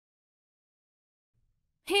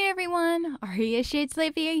Hey everyone, Aria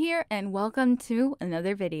Shadeslavia here, and welcome to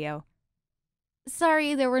another video.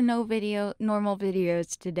 Sorry there were no normal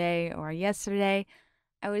videos today or yesterday.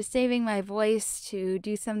 I was saving my voice to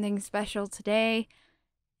do something special today,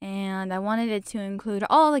 and I wanted it to include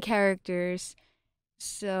all the characters.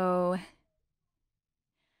 So,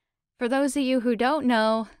 for those of you who don't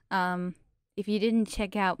know, if you didn't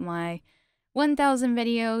check out my 1000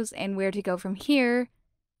 videos and where to go from here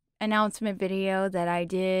announcement video that I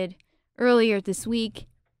did earlier this week,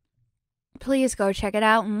 please go check it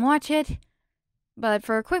out and watch it. But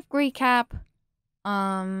for a quick recap,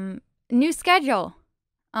 new schedule.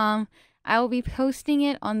 I will be posting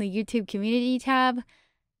it on the YouTube community tab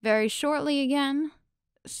very shortly again,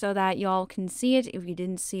 so that y'all can see it if you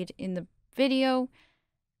didn't see it in the video.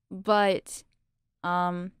 But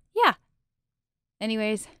yeah.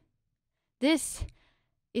 Anyways, this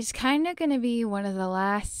is kind of gonna be one of the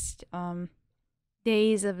last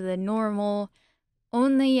days of the normal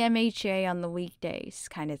only MHA on the weekdays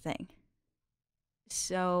kind of thing.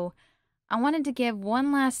 So I wanted to give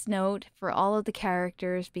one last note for all of the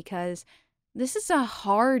characters because this is a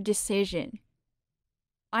hard decision.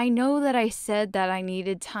 I know that I said that I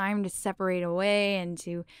needed time to separate away and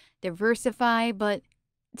to diversify, but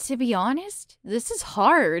to be honest, this is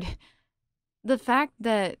hard. The fact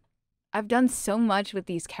that I've done so much with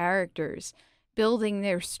these characters, building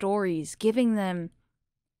their stories, giving them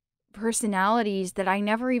personalities that I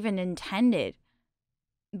never even intended.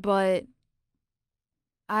 But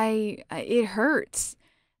it hurts.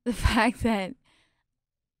 The fact that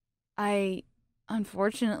I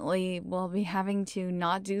unfortunately will be having to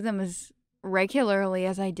not do them as regularly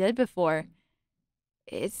as I did before.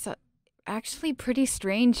 It's actually pretty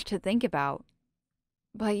strange to think about.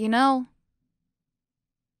 But you know,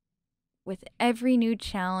 with every new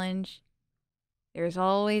challenge, there's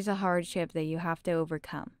always a hardship that you have to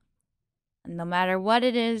overcome. And no matter what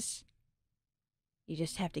it is, you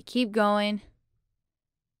just have to keep going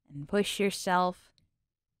and push yourself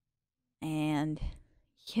and,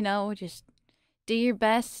 you know, just do your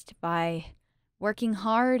best by working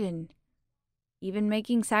hard and even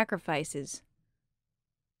making sacrifices.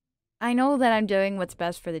 I know that I'm doing what's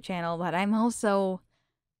best for the channel, but I'm also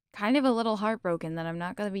kind of a little heartbroken that I'm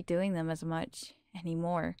not going to be doing them as much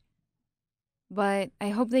anymore. But I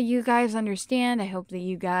hope that you guys understand. I hope that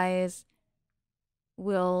you guys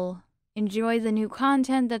will enjoy the new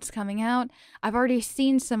content that's coming out. I've already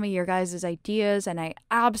seen some of your guys' ideas and I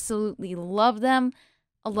absolutely love them.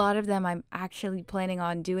 A lot of them I'm actually planning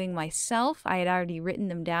on doing myself. I had already written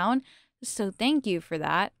them down, so thank you for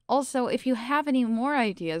that. Also, if you have any more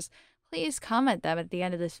ideas, please comment them at the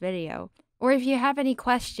end of this video. Or if you have any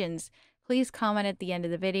questions, please comment at the end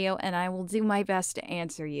of the video and I will do my best to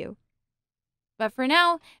answer you. But for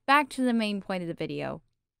now, back to the main point of the video.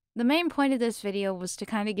 The main point of this video was to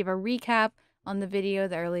kind of give a recap on the video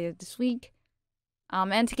earlier this week,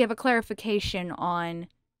 and to give a clarification on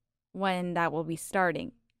when that will be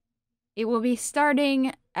starting. It will be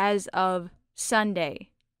starting as of Sunday,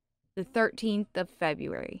 the 13th of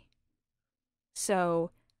February. So,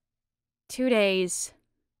 2 days,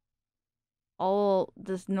 all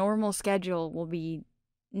this normal schedule will be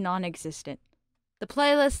non-existent. The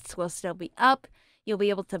playlists will still be up. You'll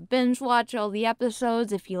be able to binge watch all the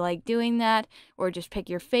episodes if you like doing that, or just pick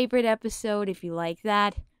your favorite episode if you like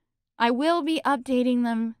that. I will be updating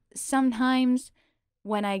them sometimes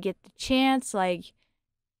when I get the chance, like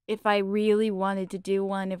if I really wanted to do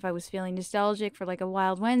one, if I was feeling nostalgic for like a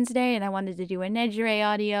Wild Wednesday and I wanted to do a MHA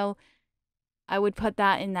audio, I would put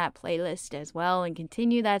that in that playlist as well and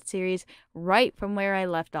continue that series right from where I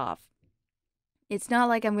left off. It's not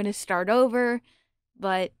like I'm going to start over,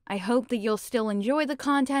 but I hope that you'll still enjoy the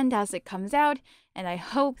content as it comes out, and I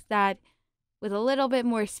hope that with a little bit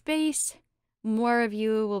more space, more of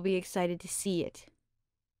you will be excited to see it,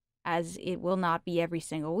 as it will not be every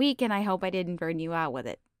single week, and I hope I didn't burn you out with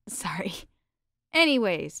it. Sorry.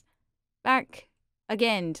 Anyways, back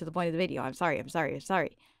again to the point of the video. I'm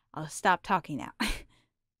sorry. I'll stop talking now.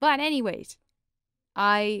 But anyways,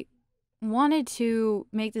 I wanted to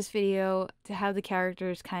make this video to have the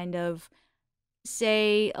characters kind of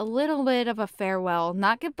say a little bit of a farewell,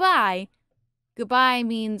 not goodbye. Goodbye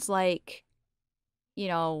means like, you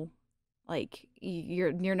know, like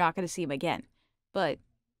you're not going to see them again. But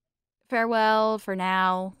farewell for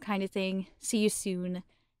now kind of thing. See you soon.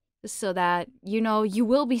 So that, you know, you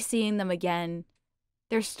will be seeing them again.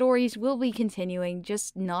 Their stories will be continuing,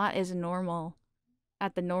 just not as normal,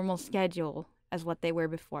 at the normal schedule as what they were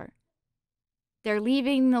before. They're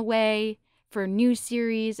leaving the way for new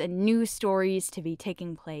series and new stories to be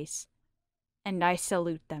taking place, and I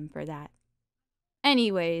salute them for that.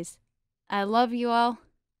 Anyways, I love you all,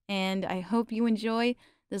 and I hope you enjoy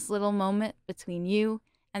this little moment between you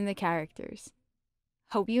and the characters.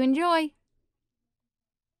 Hope you enjoy!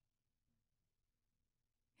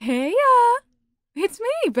 Hey, it's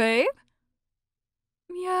me, babe.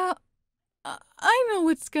 Yeah, I know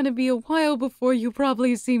it's gonna be a while before you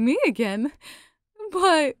probably see me again,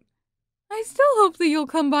 but I still hope that you'll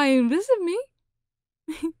come by and visit me.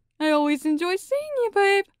 I always enjoy seeing you,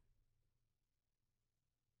 babe.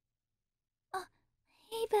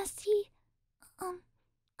 Hey, bestie. Um,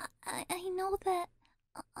 I know that,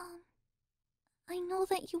 I know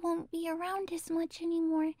that you won't be around as much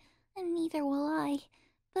anymore, and neither will I.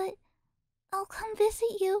 But I'll come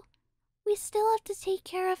visit you. We still have to take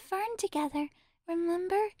care of Fern together,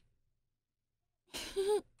 remember?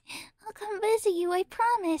 I'll come visit you, I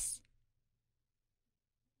promise.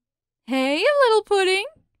 Hey, little pudding.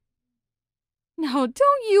 Now,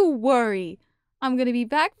 don't you worry. I'm gonna be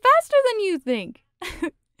back faster than you think.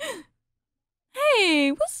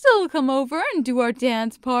 Hey, we'll still come over and do our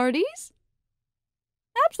dance parties.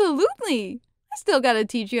 Absolutely. I still gotta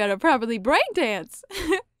teach you how to properly brain dance.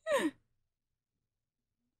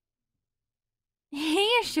 Hey,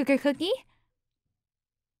 sugar cookie.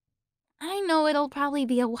 I know it'll probably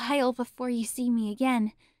be a while before you see me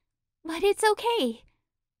again, but it's okay.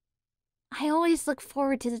 I always look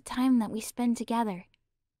forward to the time that we spend together.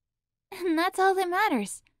 And that's all that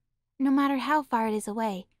matters, no matter how far it is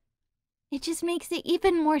away. It just makes it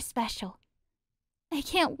even more special. I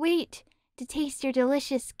can't wait to taste your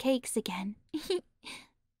delicious cakes again.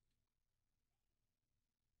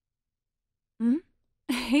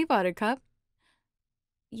 Hey, Buttercup.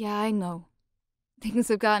 Yeah, I know. Things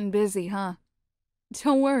have gotten busy, huh?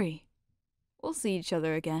 Don't worry. We'll see each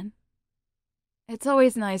other again. It's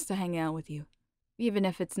always nice to hang out with you, even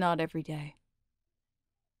if it's not every day.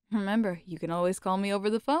 Remember, you can always call me over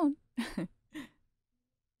the phone.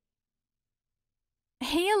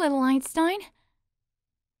 Hey, little Einstein.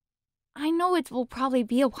 I know it will probably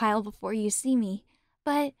be a while before you see me,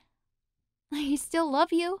 but I still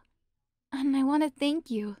love you. And I want to thank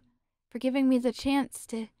you for giving me the chance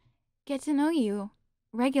to get to know you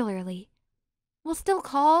regularly. We'll still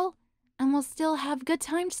call, and we'll still have good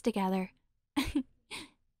times together.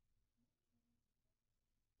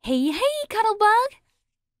 Hey, Cuddlebug!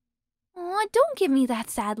 Aw, don't give me that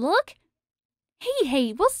sad look.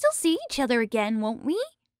 Hey, we'll still see each other again, won't we?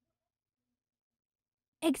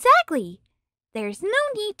 Exactly. There's no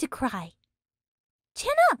need to cry.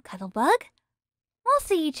 Chin up, Cuddlebug. We'll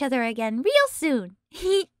see each other again real soon.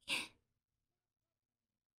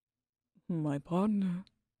 My partner,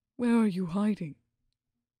 where are you hiding?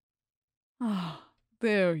 Ah,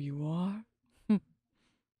 there you are.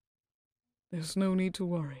 There's no need to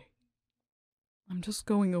worry. I'm just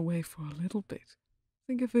going away for a little bit.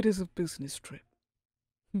 Think of it as a business trip.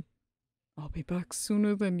 I'll be back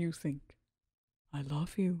sooner than you think. I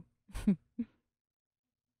love you.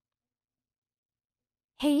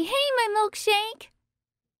 Hey, my milkshake!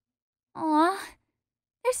 Aw,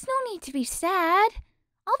 there's no need to be sad.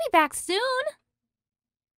 I'll be back soon.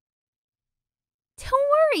 Don't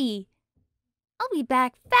worry. I'll be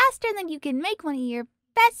back faster than you can make one of your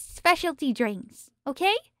best specialty drinks,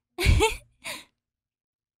 okay?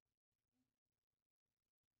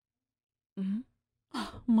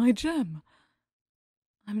 My gem.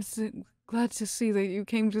 I'm glad to see that you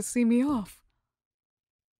came to see me off.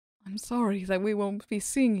 I'm sorry that we won't be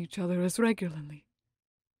seeing each other as regularly,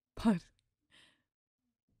 but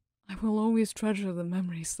I will always treasure the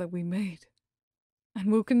memories that we made,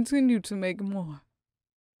 and will continue to make more.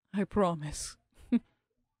 I promise.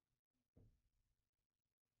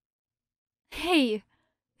 Hey,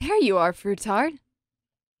 there you are, Fruit Tart.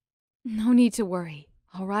 No need to worry,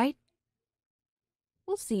 all right?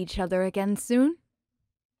 We'll see each other again soon.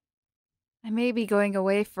 I may be going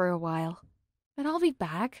away for a while, but I'll be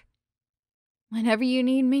back. Whenever you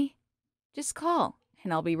need me, just call,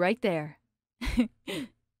 and I'll be right there.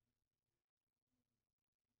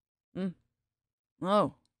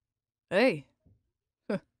 Oh, hey.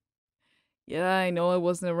 Yeah, I know I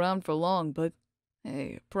wasn't around for long, but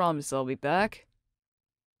hey, I promise I'll be back.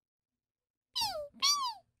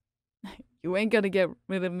 You ain't gonna get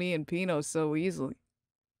rid of me and Pino so easily.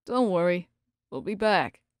 Don't worry, we'll be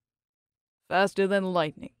back. Faster than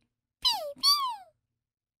lightning.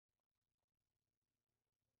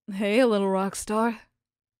 Hey, little rock star.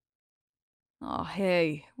 Oh,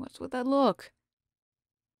 hey, what's with that look?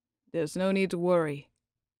 There's no need to worry.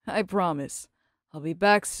 I promise. I'll be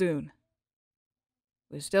back soon.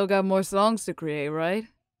 We still got more songs to create, right?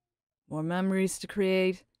 More memories to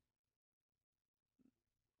create.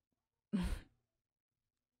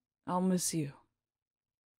 I'll miss you.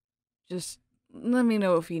 Just let me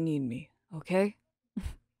know if you need me, okay?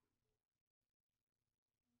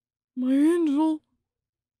 My angel!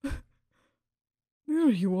 There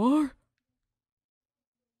you are.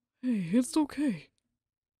 Hey, it's okay.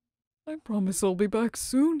 I promise I'll be back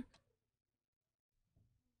soon.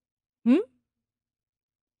 Hmm?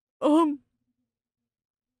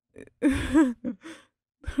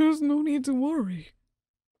 There's no need to worry.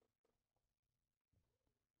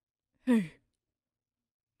 Hey,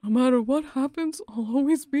 no matter what happens, I'll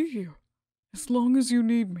always be here. As long as you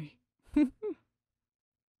need me.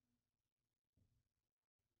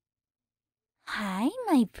 Hi,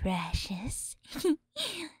 my precious.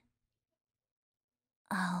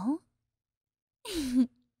 Oh?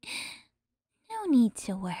 No need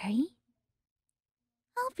to worry.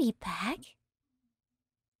 I'll be back.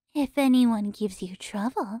 If anyone gives you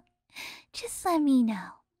trouble, just let me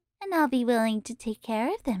know, and I'll be willing to take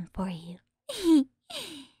care of them for you.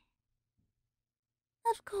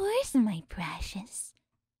 Of course, my precious.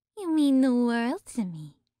 You mean the world to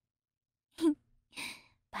me.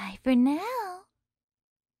 Bye for now.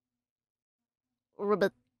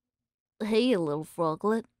 Ribbit. Hey, little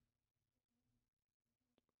froglet.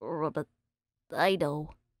 Ribbit. I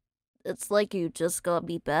know. It's like you just got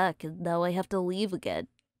me back and now I have to leave again.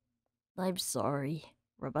 I'm sorry,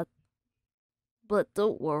 Ribbit. But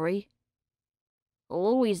don't worry. I'll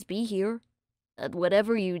always be here. And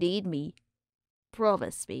whenever you need me,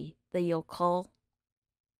 promise me that you'll call.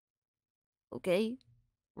 Okay?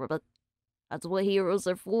 Ribbit. That's what heroes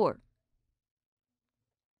are for.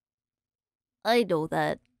 I know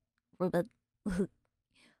that, Ribbit.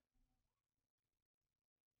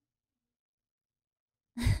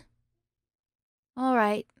 All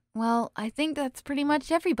right. Well, I think that's pretty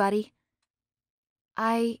much everybody.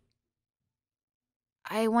 I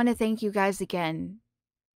want to thank you guys again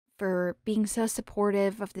for being so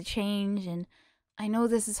supportive of the change, and I know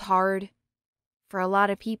this is hard for a lot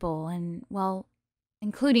of people, and well,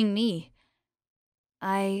 including me.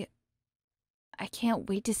 I can't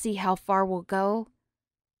wait to see how far we'll go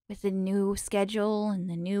with the new schedule and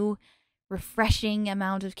the new refreshing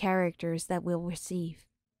amount of characters that we'll receive.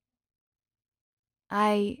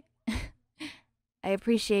 I I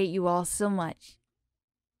appreciate you all so much.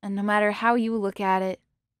 And no matter how you look at it,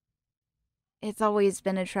 it's always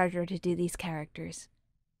been a treasure to do these characters.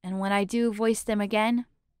 And when I do voice them again,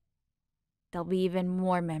 there'll be even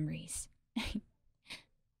more memories.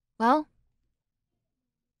 Well,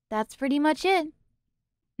 that's pretty much it.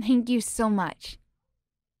 Thank you so much.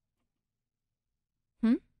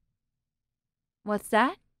 What's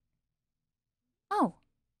that? Oh,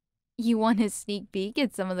 you want a sneak peek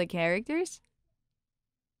at some of the characters?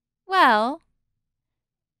 Well,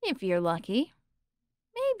 if you're lucky,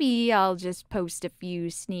 maybe I'll just post a few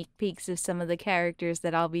sneak peeks of some of the characters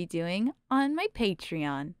that I'll be doing on my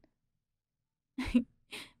Patreon.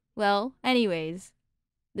 Well, anyways,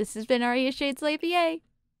 this has been Aria Shadeslay PA.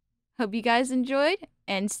 Hope you guys enjoyed,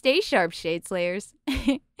 and stay sharp, Shade Slayers.